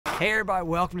Hey everybody,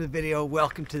 welcome to the video,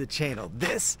 welcome to the channel.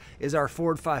 This is our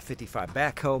Ford 555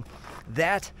 backhoe.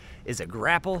 That is a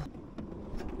grapple.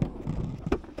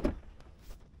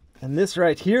 And this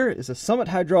right here is a Summit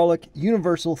Hydraulic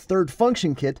Universal third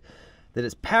function kit that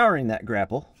is powering that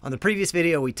grapple. On the previous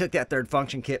video, we took that third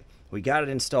function kit, we got it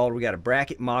installed, we got a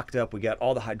bracket mocked up, we got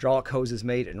all the hydraulic hoses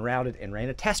made and routed and ran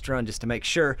a test run just to make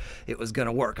sure it was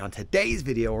gonna work. On today's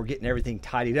video, we're getting everything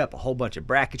tidied up, a whole bunch of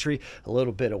bracketry, a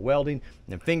little bit of welding,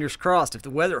 and fingers crossed, if the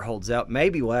weather holds out,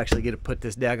 maybe we'll actually get to put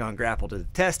this daggone grapple to the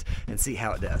test and see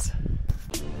how it does.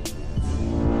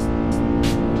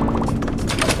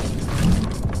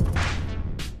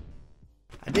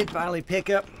 I did finally pick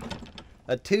up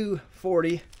a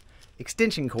 240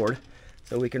 extension cord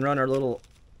so we can run our little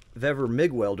Vever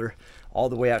MIG welder all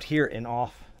the way out here and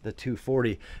off the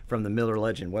 240 from the Miller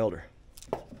Legend welder.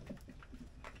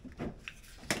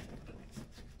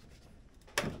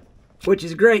 Which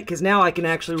is great because now I can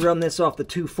actually run this off the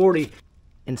 240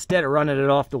 instead of running it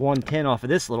off the 110 off of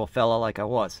this little fella like I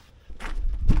was.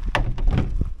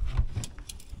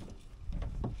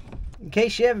 In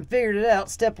case you haven't figured it out,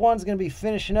 step one is going to be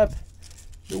finishing up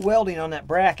the welding on that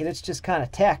bracket. It's just kind of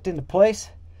tacked into place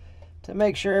to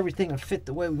make sure everything will fit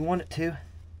the way we want it to.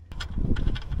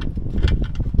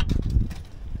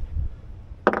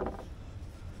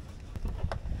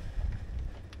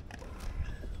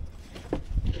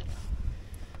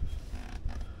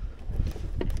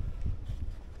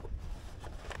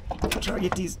 Try to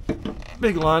get these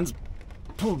big lines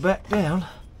pulled back down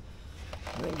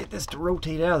and then get this to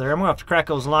rotate out of there. I'm gonna have to crack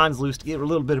those lines loose to get a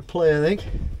little bit of play, I think.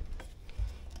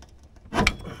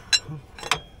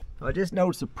 I just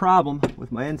noticed a problem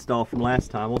with my install from last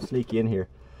time. We'll sneak you in here.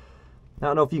 I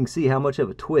don't know if you can see how much of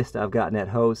a twist I've got in that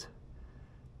hose.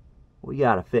 We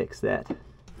gotta fix that. A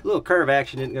little curve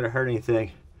action isn't gonna hurt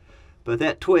anything, but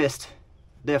that twist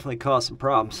definitely caused some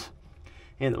problems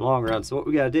in the long run. So what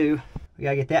we gotta do, we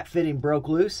gotta get that fitting broke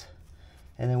loose,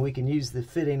 and then we can use the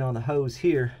fitting on the hose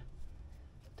here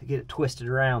to get it twisted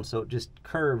around so it just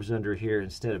curves under here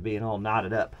instead of being all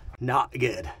knotted up. Not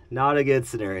good. Not a good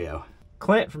scenario.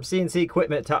 Clint from CNC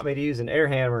Equipment taught me to use an air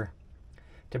hammer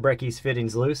to break these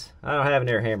fittings loose. I don't have an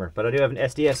air hammer, but I do have an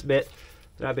SDS bit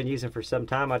that I've been using for some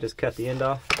time. I just cut the end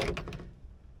off,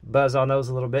 buzz on those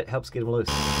a little bit, helps get them loose.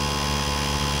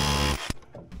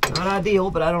 Not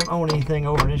ideal, but I don't own anything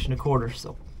over 1.25 inches,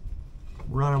 so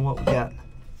running what we got.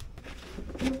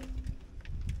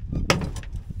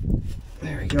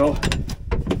 There we go.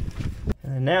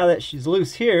 And now that she's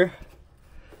loose here,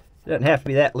 it doesn't have to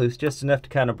be that loose, just enough to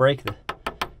kind of break the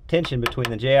tension between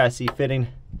the JIC fitting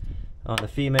on the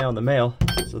female and the male.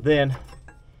 So then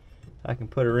I can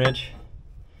put a wrench,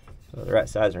 or the right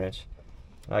size wrench,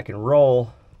 and I can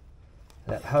roll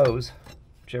that hose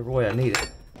whichever way I need it.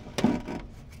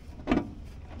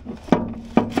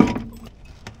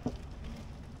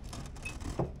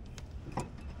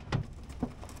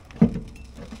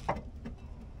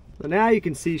 So now you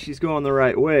can see she's going the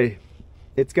right way.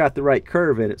 It's got the right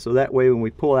curve in it, so that way when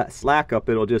we pull that slack up,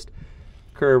 it'll just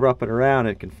curve up and around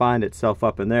and can find itself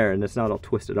up in there, and it's not all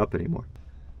twisted up anymore.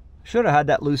 Should have had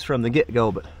that loose from the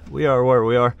get-go, but we are where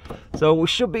we are. So we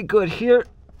should be good here,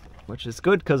 which is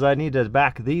good because I need to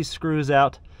back these screws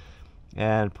out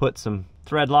and put some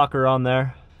thread locker on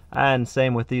there. And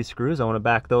same with these screws, I want to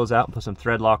back those out and put some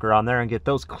thread locker on there and get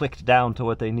those clicked down to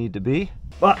what they need to be.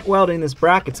 But welding this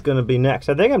bracket's going to be next.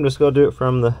 I think I'm just going to do it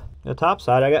from the top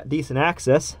side. I got decent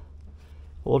access.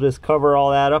 We'll just cover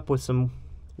all that up with some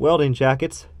welding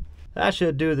jackets. That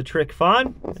should do the trick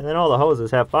fine. And then all the hoses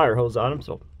have fire hose on them,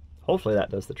 so hopefully that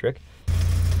does the trick.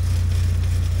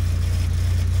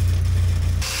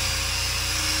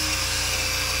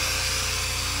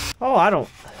 Oh, I don't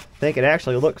think it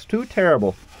actually looks too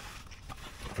terrible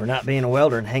for not being a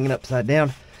welder and hanging upside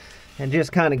down and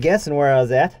just kind of guessing where I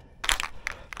was at.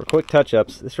 For quick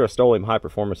touch-ups, this Rust-Oleum high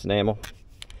performance enamel,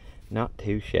 not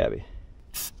too shabby.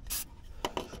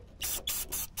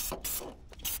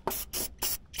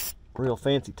 Real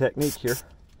fancy technique here.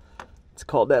 It's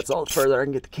called that's all the further I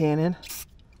can get the can in.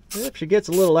 If she gets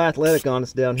a little athletic on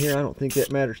us down here, I don't think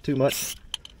that matters too much.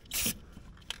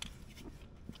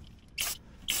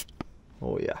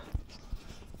 Oh yeah.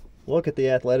 Look at the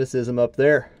athleticism up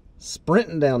there.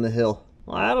 Sprinting down the hill.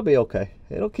 Well, that'll be okay.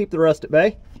 It'll keep the rust at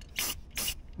bay.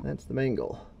 That's the main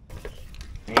goal.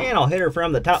 And I'll hit her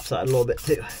from the top side a little bit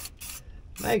too.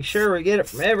 Make sure we get it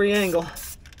from every angle.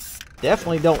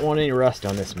 Definitely don't want any rust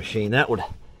on this machine. That would,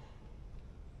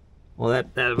 well,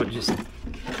 that would just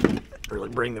really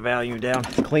bring the value down.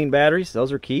 Clean batteries,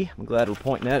 those are key. I'm glad we're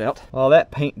pointing that out. While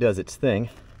that paint does its thing,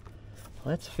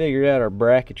 let's figure out our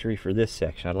bracketry for this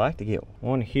section. I'd like to get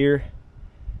one here,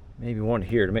 maybe one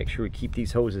here to make sure we keep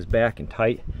these hoses back and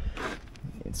tight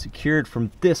and secured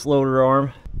from this loader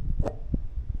arm. So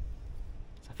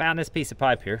I found this piece of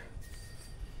pipe here.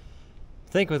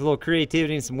 I think with a little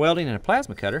creativity and some welding and a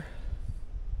plasma cutter,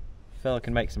 a fella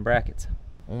can make some brackets.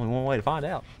 Only one way to find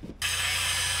out.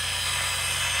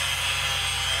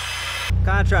 I'm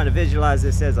kind of trying to visualize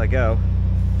this as I go.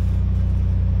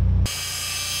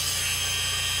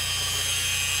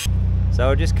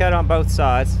 So just cut on both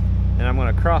sides, and I'm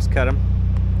going to cross cut them,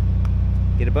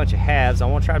 get a bunch of halves. I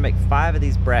want to try to make 5 of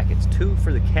these brackets, 2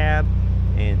 for the cab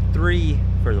and 3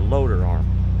 for the loader arm.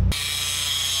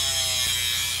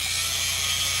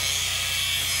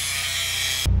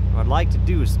 What I'd like to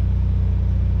do is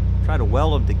try to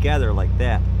weld them together like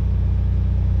that.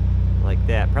 Like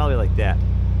that, probably like that.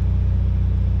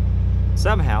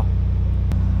 Somehow.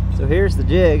 So here's the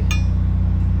jig.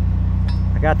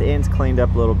 I got the ends cleaned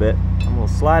up a little bit. I'm going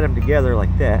to slide them together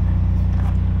like that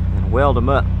and weld them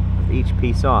up with each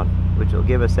piece on, which will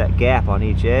give us that gap on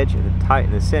each edge and then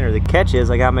tighten the center. The catch is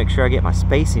I got to make sure I get my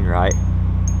spacing right,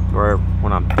 or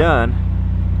when I'm done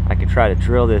I can try to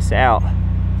drill this out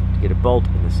to get a bolt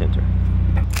in the center.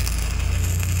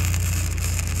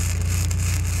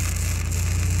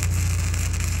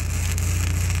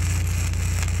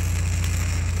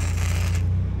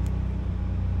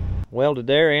 Welded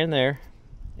there and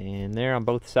there on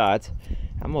both sides.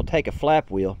 I'm going to take a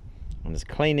flap wheel and just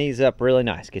clean these up really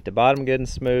nice. Get the bottom good and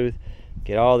smooth.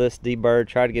 Get all this deburred.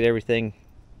 Try to get everything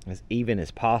as even as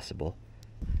possible.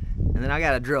 And then I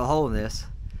got to drill a hole in this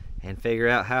and figure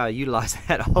out how I utilize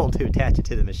that hole to attach it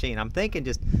to the machine. I'm thinking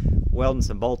just welding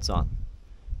some bolts on.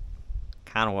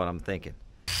 Kind of what I'm thinking.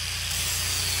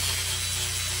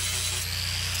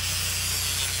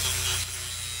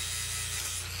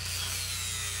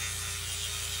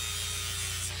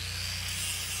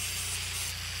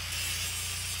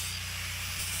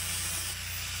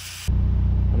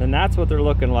 And that's what they're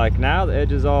looking like now. The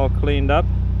edge is all cleaned up,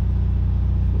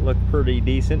 look pretty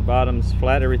decent. Bottom's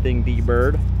flat, everything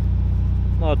deburred.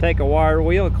 I'll take a wire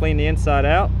wheel and clean the inside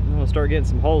out, and we'll start getting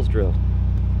some holes drilled.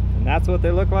 And that's what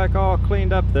they look like, all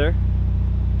cleaned up there.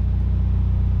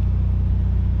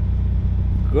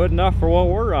 Good enough for what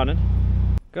we're running.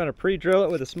 Gonna pre-drill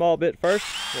it with a small bit first,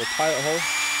 a little pilot hole,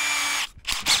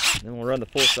 and then we'll run the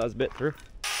full-size bit through.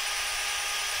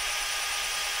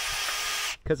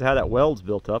 Because of how that weld's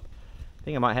built up, I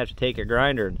think I might have to take a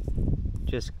grinder and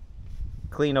just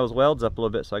clean those welds up a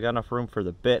little bit so I got enough room for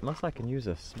the bit. Unless I can use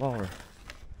a smaller.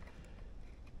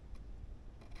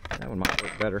 That one might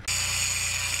work better.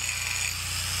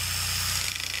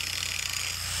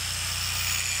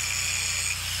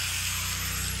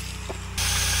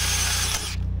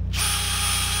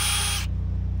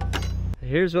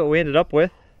 Here's what we ended up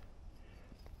with.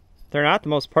 They're not the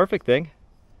most perfect thing.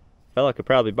 Fella could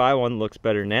probably buy one that looks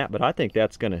better than that, but I think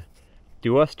that's gonna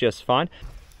do us just fine.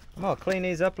 I'm gonna clean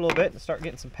these up a little bit and start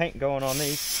getting some paint going on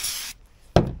these.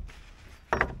 And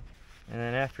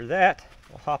then after that,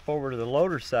 we'll hop over to the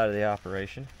loader side of the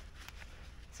operation.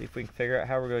 See if we can figure out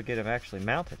how we're gonna get them actually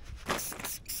mounted.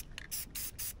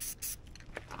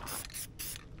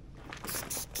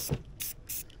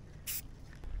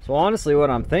 So honestly, what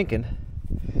I'm thinking,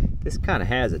 this kind of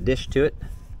has a dish to it.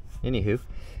 Anywho.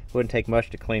 Wouldn't take much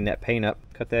to clean that paint up.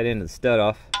 Cut that end of the stud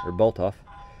off, or bolt off,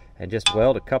 and just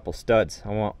weld a couple studs. I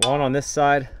want one on this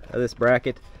side of this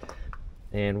bracket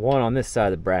and one on this side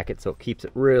of the bracket, so it keeps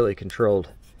it really controlled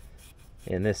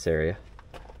in this area.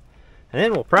 And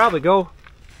then we'll probably go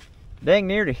dang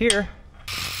near to here.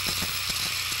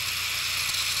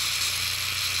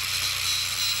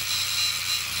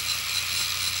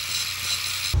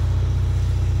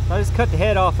 So I just cut the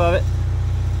head off of it.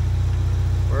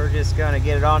 We're just gonna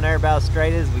get it on there about as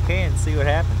straight as we can and see what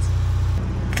happens.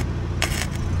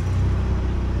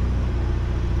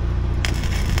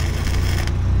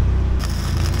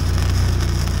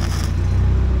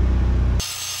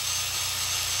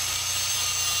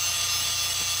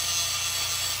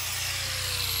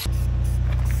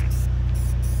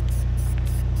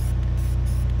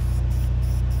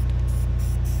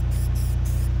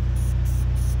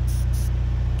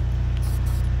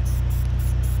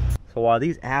 So while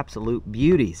these absolute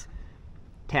beauties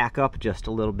tack up just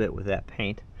a little bit with that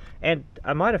paint, and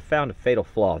I might have found a fatal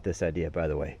flaw with this idea, by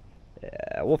the way.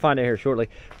 We'll find out here shortly.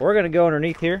 We're going to go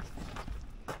underneath here.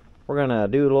 We're going to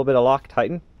do a little bit of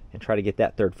Loctiting and try to get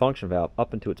that third function valve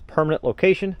up into its permanent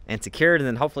location and secured, and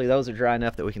then hopefully those are dry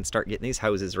enough that we can start getting these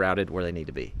hoses routed where they need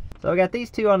to be. So I got these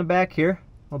two on the back here.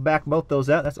 We'll back both those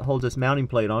out. That's what holds this mounting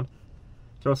plate on.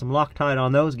 Throw some Loctite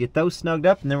on those, get those snugged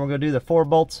up, and then we're going to do the 4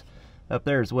 bolts up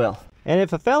there as well. And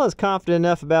if a fella's confident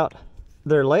enough about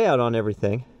their layout on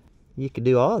everything, you could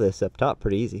do all this up top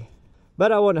pretty easy.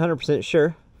 But I wasn't 100%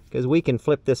 sure, because we can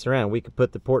flip this around. We could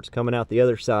put the ports coming out the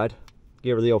other side,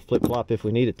 give her the old flip-flop if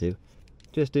we needed to.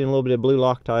 Just doing a little bit of blue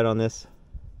Loctite on this,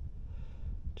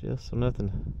 just so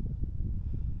nothing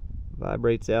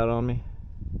vibrates out on me.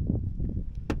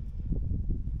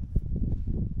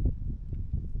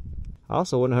 I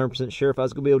also wasn't 100% sure if I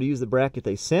was going to be able to use the bracket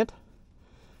they sent,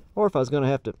 or if I was going to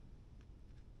have to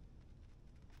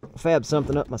fab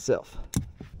something up myself.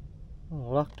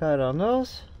 Loctite on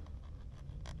those.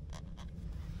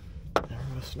 There, we're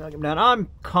going to snug them down. I'm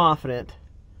confident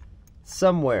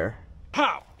somewhere.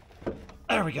 How?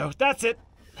 There we go. That's it.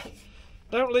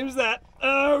 Don't lose that.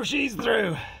 Oh, she's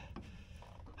through.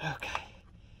 Okay.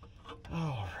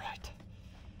 All right.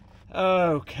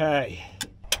 Okay.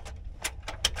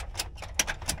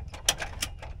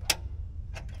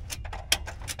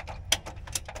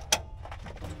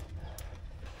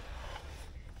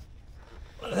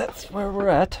 That's where we're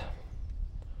at.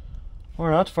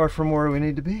 We're not far from where we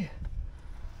need to be.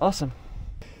 Awesome.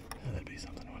 Oh, that'd be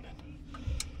something, wouldn't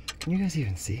it? Can you guys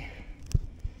even see?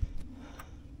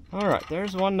 All right,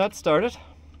 there's one nut started.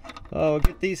 We'll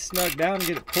get these snug down and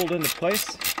get it pulled into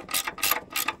place.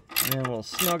 And then we'll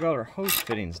snug all our hose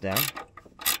fittings down.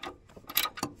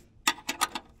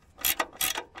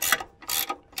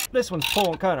 This one's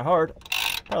pulling kind of hard.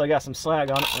 Probably got some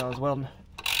slag on it when I was welding.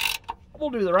 We'll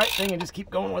do the right thing and just keep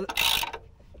going with it.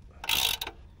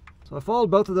 So I followed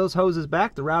both of those hoses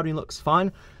back. The routing looks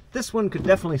fine. This one could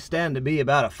definitely stand to be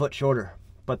about a foot shorter,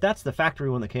 but that's the factory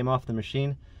one that came off the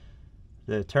machine.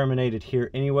 That terminated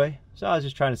here anyway. So I was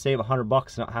just trying to save $100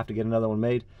 and not have to get another one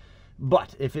made.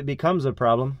 But if it becomes a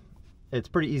problem, it's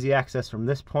pretty easy access from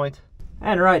this point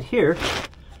and right here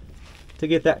to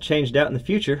get that changed out in the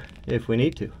future if we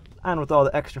need to. And with all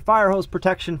the extra fire hose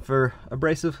protection for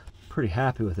abrasive, pretty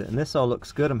happy with it. And this all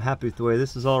looks good. I'm happy with the way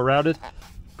this is all routed.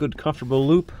 Good comfortable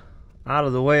loop out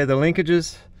of the way of the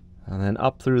linkages and then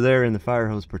up through there in the fire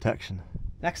hose protection.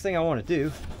 Next thing I want to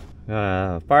do,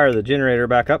 fire the generator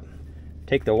back up,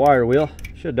 take the wire wheel.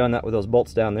 Should have done that with those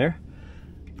bolts down there,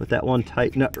 but that one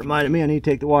tight nut reminded me I need to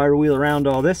take the wire wheel around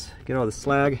all this, get all the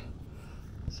slag.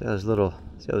 See how there's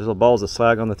little balls of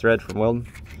slag on the thread from welding.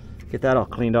 Get that all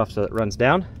cleaned off so it runs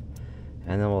down,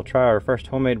 and then we'll try our first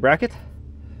homemade bracket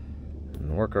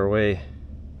and work our way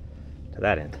to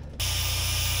that end.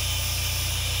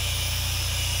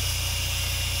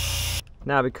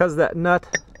 Now, because that nut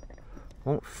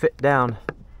won't fit down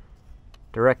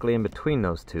directly in between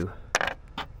those two,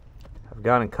 I've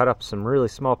gone and cut up some really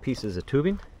small pieces of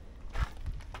tubing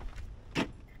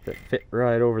that fit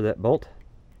right over that bolt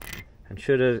and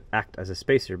should act as a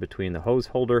spacer between the hose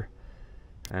holder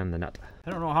and the nut. I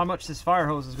don't know how much this fire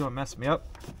hose is going to mess me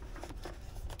up.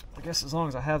 I guess as long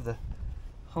as I have the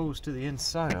hose to the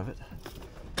inside of it.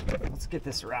 Let's get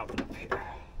this routed up here.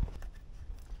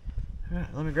 All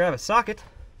right, let me grab a socket.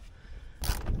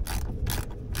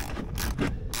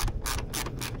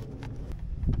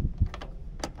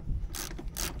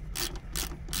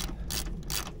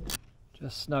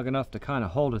 Just snug enough to kind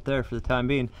of hold it there for the time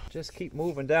being. Just keep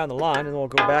moving down the line and then we'll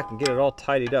go back and get it all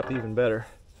tidied up even better.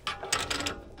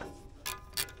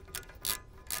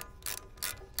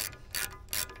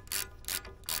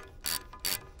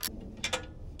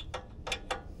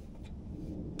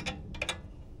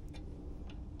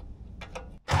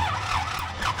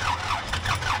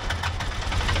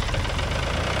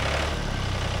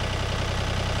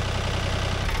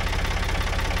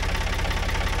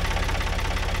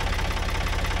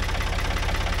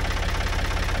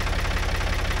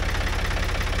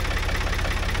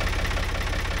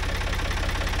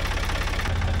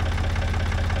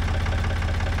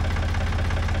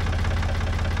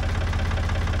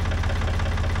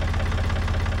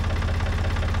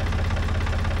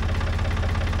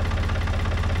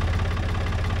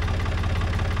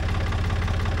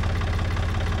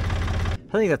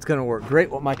 I think that's going to work great.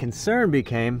 What my concern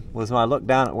became was when I looked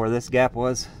down at where this gap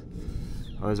was,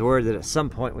 I was worried that at some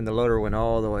point when the loader went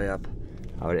all the way up,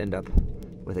 I would end up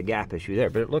with a gap issue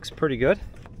there. But it looks pretty good.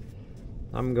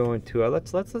 I'm going to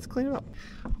let's clean it up.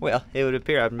 Well, it would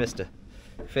appear I've missed a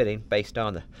fitting based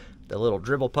on the little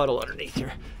dribble puddle underneath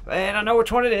here, and I know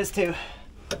which one it is too.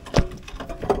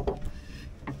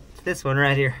 This one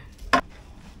right here.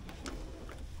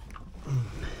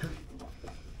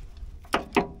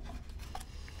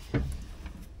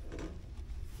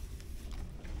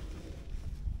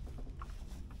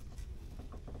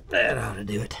 That ought to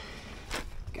do it.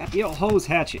 Got the old hose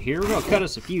hatchet here. We're going to cut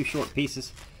us a few short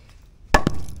pieces.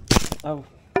 Oh,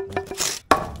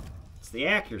 it's the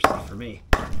accuracy for me.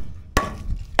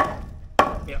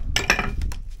 Yep.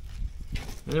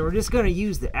 And then we're just going to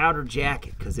use the outer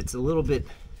jacket because it's a little bit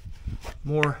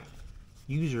more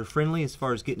user-friendly as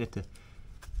far as getting it to,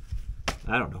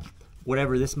 I don't know,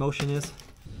 whatever this motion is.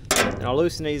 And I'll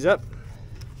loosen these up,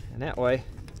 and that way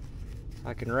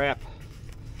I can wrap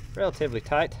relatively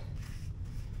tight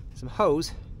some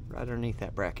hose right underneath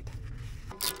that bracket.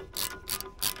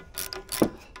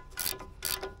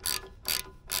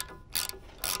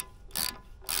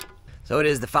 So it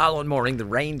is the following morning. The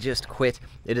rain just quit.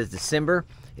 It is December.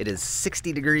 It is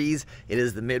 60 degrees. It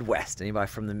is the Midwest. Anybody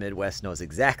from the Midwest knows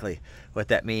exactly what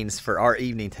that means for our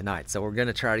evening tonight. So we're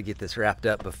gonna try to get this wrapped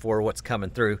up before what's coming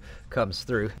through comes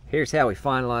through. Here's how we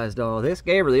finalized all this.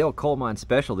 Gave her the old coal mine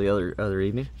special the other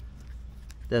evening.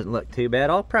 Doesn't look too bad.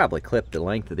 I'll probably clip the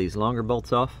length of these longer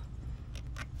bolts off,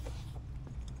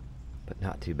 but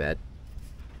not too bad.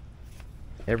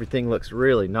 Everything looks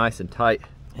really nice and tight.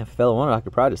 If a fellow wanted, I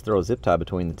could probably just throw a zip tie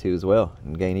between the two as well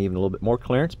and gain even a little bit more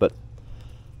clearance, but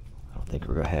I don't think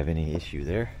we're gonna have any issue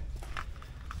there.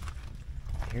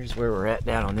 Here's where we're at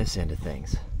down on this end of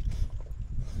things.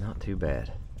 Not too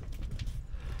bad.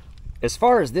 As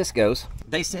far as this goes,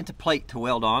 they sent a plate to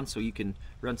weld on so you can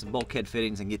run some bulkhead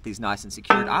fittings and get these nice and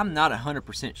secured. I'm not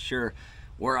 100% sure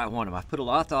where I want them. I've put a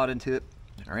lot of thought into it.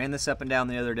 I ran this up and down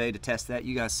the other day to test that.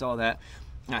 You guys saw that.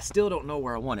 I still don't know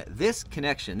where I want it. This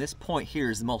connection, this point here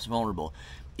is the most vulnerable.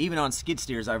 Even on skid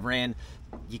steers I've ran,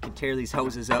 you can tear these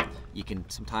hoses up. You can,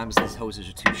 sometimes these hoses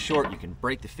are too short. You can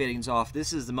break the fittings off.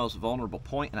 This is the most vulnerable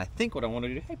point, and I think what I want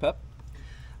to do, hey pup,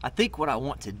 I think what I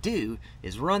want to do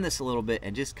is run this a little bit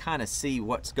and just kind of see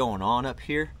what's going on up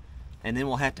here, and then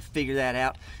we'll have to figure that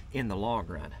out in the long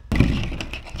run.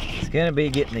 It's gonna be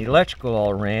getting the electrical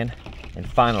all ran and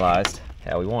finalized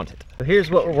how we want it. So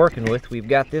here's what we're working with. We've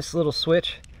got this little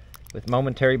switch with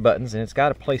momentary buttons, and it's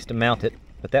got a place to mount it,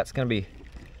 but that's gonna be,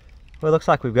 well, it looks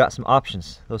like we've got some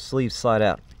options. Those sleeves slide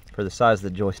out for the size of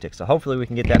the joystick. So hopefully we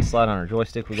can get that to slide on our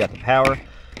joystick. We got the power.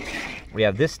 We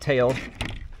have this tail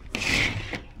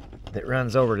that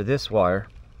runs over to this wire.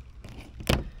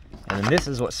 And then this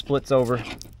is what splits over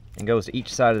and goes to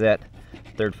each side of that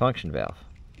third function valve.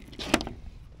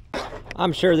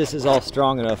 I'm sure this is all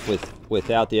strong enough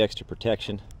without the extra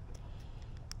protection,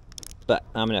 but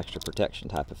I'm an extra protection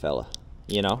type of fella,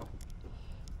 you know?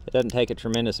 It doesn't take a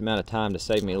tremendous amount of time to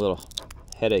save me a little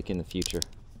headache in the future.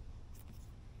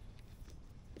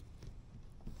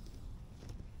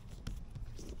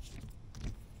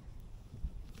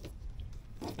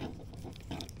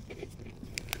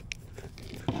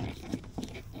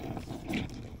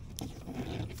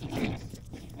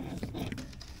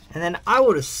 And then I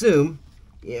would assume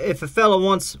if a fella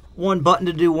wants one button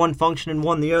to do one function and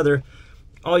one the other,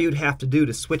 all you'd have to do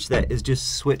to switch that is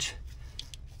just switch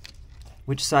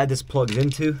which side this plugs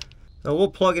into. So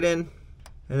we'll plug it in,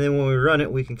 and then when we run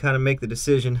it, we can kind of make the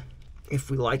decision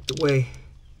if we like the way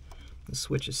the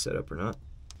switch is set up or not.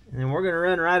 And then we're gonna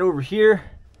run right over here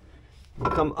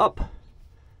and come up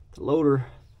to loader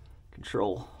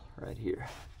control right here.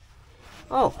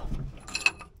 Oh,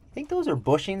 I think those are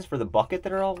bushings for the bucket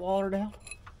that are all watered out.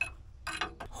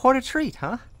 What a treat,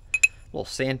 huh? A little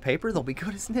sandpaper, they'll be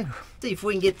good as new. See if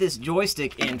we can get this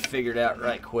joystick end figured out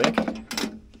right quick.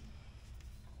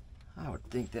 I would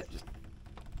think that just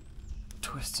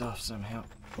twists off somehow.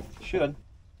 Should.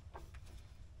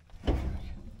 I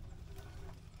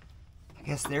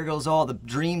guess there goes all the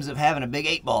dreams of having a big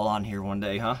 8-ball on here one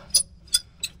day, huh?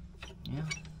 Yeah,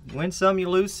 you win some, you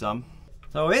lose some.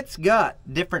 So it's got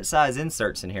different size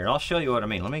inserts in here. I'll show you what I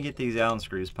mean. Let me get these Allen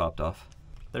screws popped off.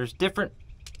 There's different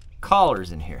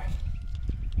collars in here,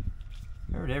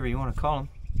 or whatever you want to call them.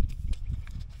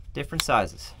 Different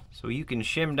sizes. So you can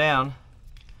shim down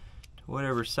to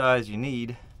whatever size you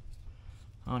need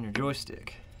on your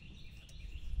joystick.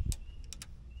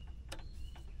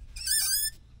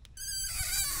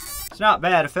 It's not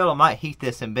bad. A fellow might heat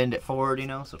this and bend it forward, you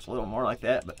know, so it's a little more like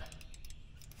that, but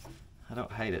I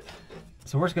don't hate it.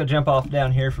 So we're just gonna jump off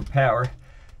down here for power.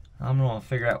 I'm gonna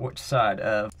figure out which side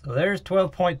of. So there's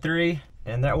 12.3,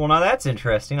 and that, well, now that's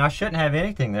interesting. I shouldn't have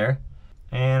anything there,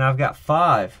 and I've got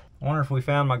 5. I wonder if we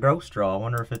found my ghost straw. I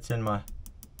wonder if it's in my,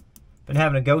 been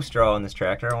having a ghost straw on this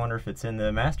tractor. I wonder if it's in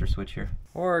the master switch here.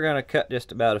 We're gonna cut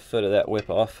just about a foot of that whip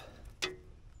off.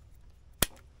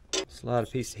 Slide a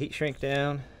piece of heat shrink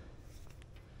down.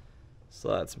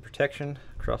 Slide some protection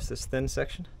across this thin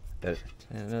section. And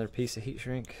another piece of heat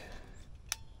shrink.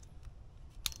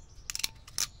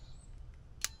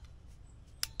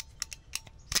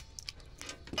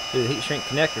 Do the heat shrink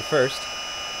connector first.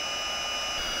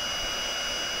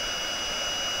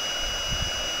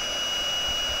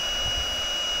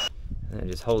 And it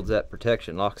just holds that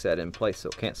protection, locks that in place so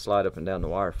it can't slide up and down the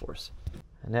wire for us.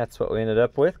 And And that's what we ended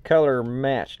up with. Color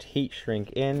matched heat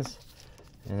shrink ends.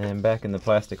 And then back in the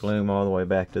plastic loom all the way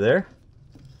back to there.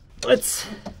 Let's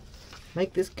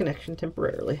make this connection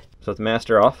temporarily. So with the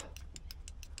master off,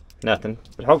 nothing,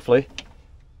 but hopefully,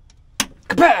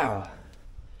 kapow! I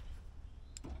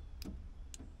don't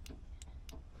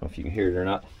know if you can hear it or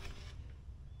not.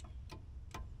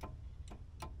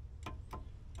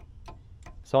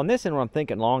 So on this end, what I'm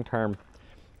thinking long term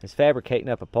is fabricating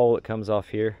up a pole that comes off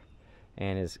here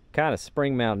and is kind of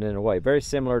spring mounted in a way, very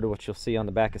similar to what you'll see on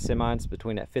the back of semis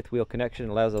between that fifth wheel connection. It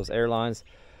allows those airlines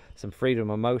some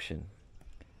freedom of motion.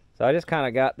 So I just kind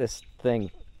of got this thing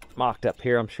mocked up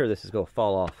here. I'm sure this is going to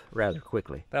fall off rather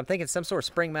quickly, but I'm thinking some sort of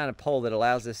spring mounted pole that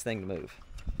allows this thing to move.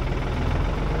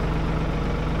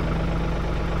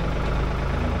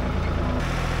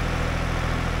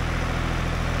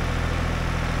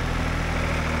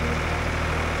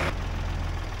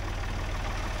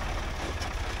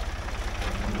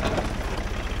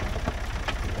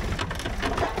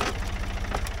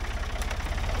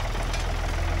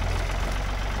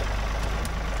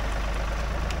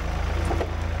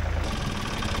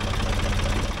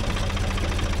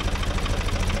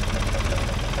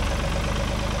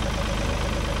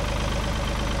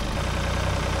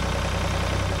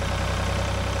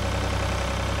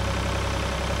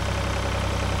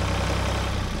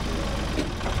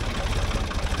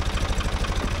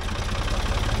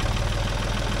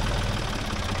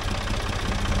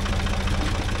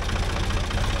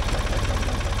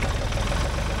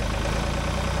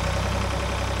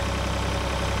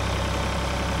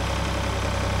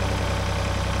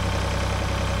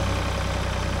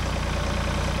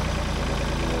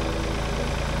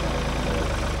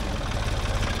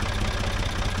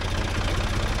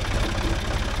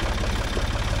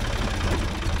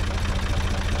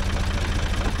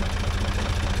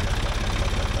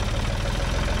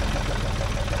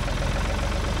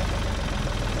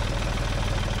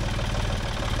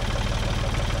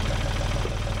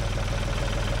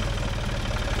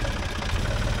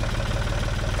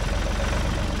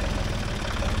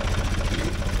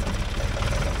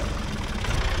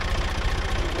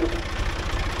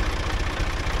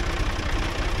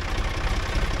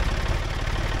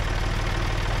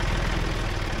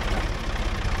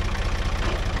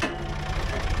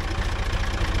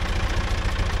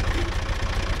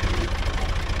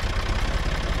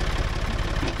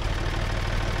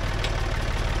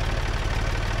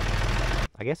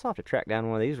 I guess I'll have to track down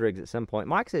one of these rigs at some point.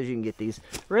 Mike says you can get these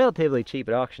relatively cheap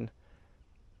at auction.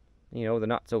 You know, the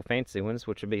not so fancy ones,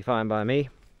 which would be fine by me.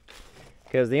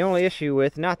 Because the only issue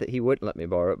with, not that he wouldn't let me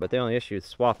borrow it, but the only issue with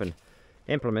swapping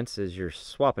implements is you're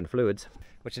swapping fluids.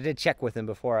 Which I did check with him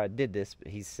before I did this, but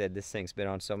he said this thing's been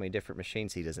on so many different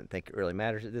machines he doesn't think it really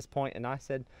matters at this point. And I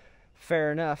said,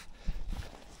 fair enough.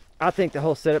 I think the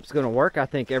whole setup's going to work. I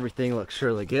think everything looks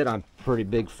really good. I'm a pretty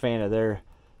big fan of their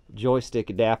joystick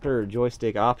adapter or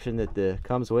joystick option that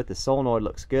comes with. The solenoid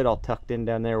looks good, all tucked in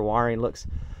down there. Wiring looks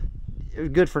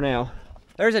good for now.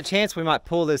 There's a chance we might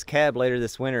pull this cab later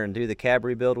this winter and do the cab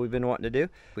rebuild we've been wanting to do.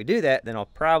 If we do that, then I'll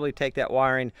probably take that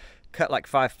wiring, cut like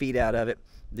 5 feet out of it,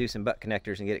 do some butt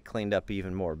connectors and get it cleaned up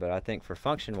even more. But I think for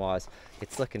function wise,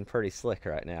 it's looking pretty slick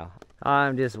right now.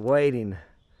 I'm just waiting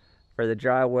for the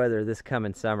dry weather this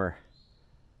coming summer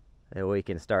that we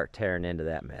can start tearing into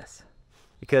that mess.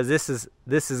 Because this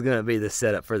is going to be the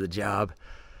setup for the job.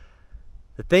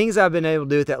 The things I've been able to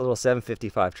do with that little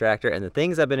 755 tractor and the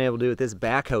things I've been able to do with this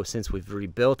backhoe since we've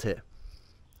rebuilt it,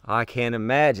 I can't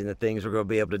imagine the things we're going to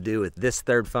be able to do with this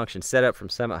third function setup from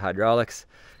Summit Hydraulics.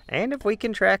 And if we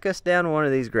can track us down one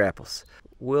of these grapples,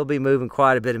 we'll be moving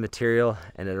quite a bit of material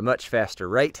and at a much faster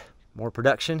rate. More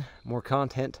production, more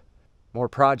content, more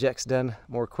projects done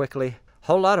more quickly, a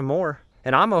whole lot of more.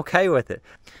 And I'm okay with it.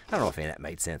 I don't know if any of that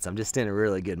made sense. I'm just in a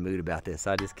really good mood about this.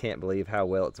 I just can't believe how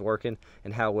well it's working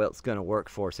and how well it's going to work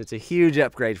for us. It's a huge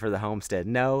upgrade for the homestead.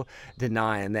 No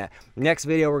denying that. Next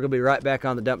video, we're going to be right back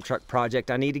on the dump truck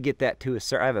project. I need to get that to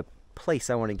I have a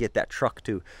place I want to get that truck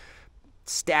to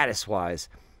status-wise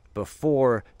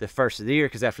before the first of the year,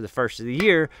 because after the first of the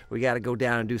year, we got to go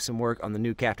down and do some work on the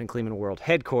new Captain Kleeman World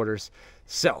headquarters.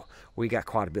 So we got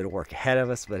quite a bit of work ahead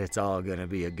of us, but it's all going to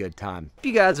be a good time. If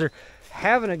you guys are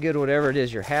having a good whatever it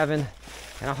is you're having,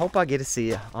 and I hope I get to see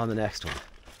you on the next one.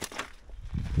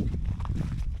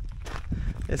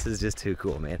 This is just too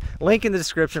cool, man. Link in the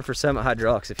description for Summit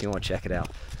Hydraulics if you want to check it out.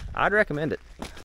 I'd recommend it.